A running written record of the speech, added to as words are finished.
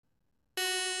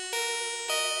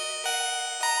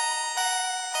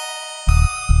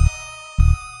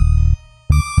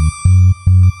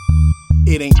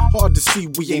It ain't hard to see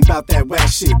we ain't bout that whack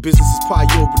shit. Business is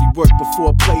priority, work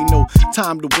before play. No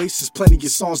time to waste, there's plenty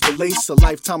of songs to lace. A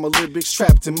lifetime of lyrics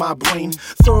trapped in my brain.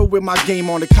 Thorough with my game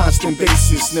on a constant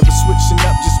basis. Never switching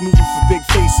up, just moving for big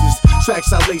faces.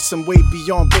 Tracks I lace some way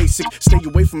beyond basic. Stay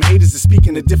away from haters and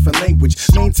speaking a different language.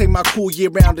 Maintain my cool year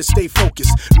round and stay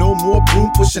focused. No more broom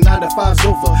pushing 9 to 5's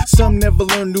over. Some never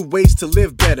learn new ways to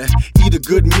live better. Eat a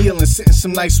good meal and sit in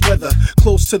some nice weather.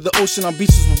 Close to the ocean on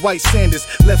beaches with white sanders.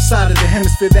 Left side of the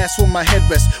hemisphere, that's where my head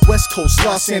rests. West Coast,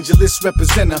 Los Angeles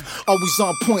representer. Always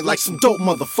on point like some dope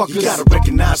motherfuckers. You gotta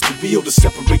recognize the real to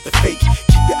separate the fake.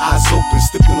 Keep your eyes open,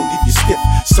 still gonna leave you stiff.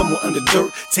 Somewhere under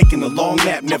dirt, taking a long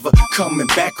nap, never coming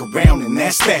back around, and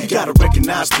that's that. You gotta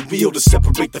recognize the real to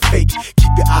separate the fake.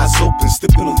 Keep your eyes open, still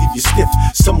gonna leave you stiff.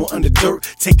 Somewhere under dirt,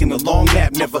 taking a long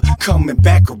nap, never coming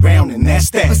back around, and that's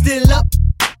that. I'm still up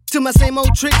to my same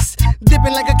old tricks,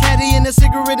 dipping like a caddy in a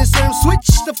cigarette and serve. Switch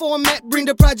the format, bring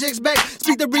the projects back.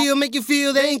 Speak the real, make you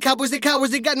feel they ain't cowboys, they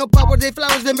cowards. They got no power, they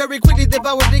flowers, then very quickly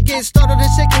devour. They get started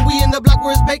and shaking, we in the block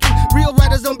where it's baking. Real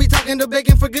writers don't be talking to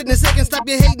bacon, for goodness sake. Stop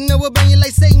your hating, no, we're banging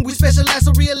like Satan. We specialize,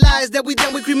 so realize that we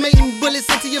done with cremating. Bullets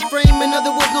into your frame, in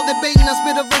other words, no debating. I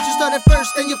spit a verse, you start at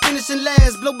first, then you finishing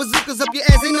last. Blow bazookas up your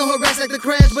ass, ain't no harass like the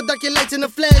crash. But dark your lights in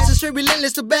the flash, and straight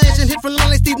relentless to bash. And hit from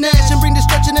long like Steve Nash, and bring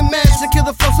destruction and mash. And kill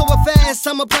the flow so fast.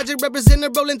 I'm a project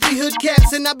representative, rolling 3 hood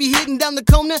caps, and I be hitting down the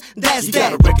corner. That's you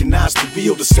that. You gotta recognize the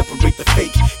real to separate the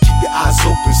fake. Keep your eyes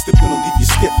open, still gonna leave you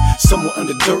stiff. Somewhere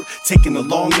under dirt, taking a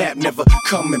long nap, never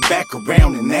coming back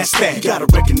around, and that's that. You gotta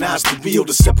recognize the real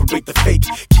to separate the fake.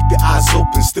 Keep your eyes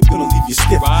open, still gonna leave you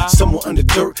stiff. Somewhere under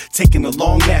dirt, taking a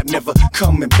long nap, never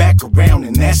coming back around,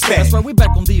 and that's that. That's right, we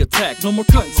back on the attack. No more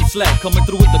cutting some slack, coming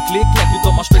through with the click clack. You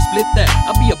don't mind straight split that.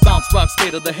 I be a bounce rock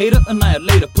skater, the hater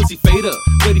annihilator, pussy fader,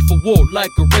 ready for war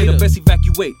like a raider. Best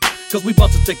evacuate, cause we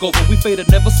bout to take over. We faded,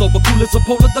 never sober, cool as a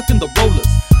polar, ducking the rollers.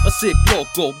 A sick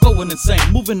loco, going insane,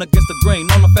 moving against the grain.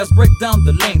 On a fast break down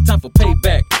the lane, time for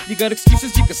payback. You got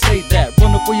excuses, you can say that.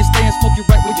 Run up where you stay and smoke you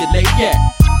right where you lay at.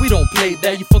 We don't play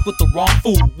that, you fuck with the wrong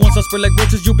fool. Once I spread like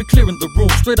roaches, you'll be clearing the room.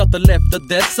 Straight out the left, the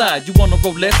dead side. You wanna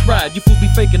roll, let's ride. You fools be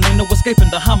faking, ain't no escaping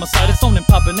the homicide. It's on and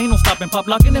popping, ain't no stopping, pop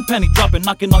locking and panty dropping.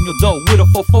 Knocking on your door with a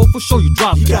 4-4 for sure you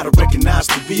drop it. You gotta recognize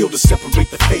the real to separate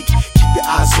the fake. Keep your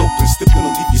eyes open, still gonna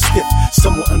leave you stiff.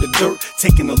 Somewhere under dirt,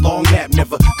 taking a long nap,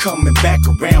 never coming back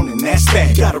around, and that's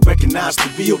that. You gotta recognize the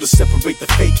real to separate the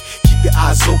fake. Keep your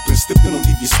eyes open, still gonna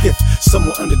leave you stiff.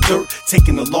 Somewhere under dirt,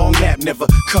 taking a long nap, never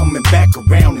coming back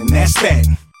around, and that's that.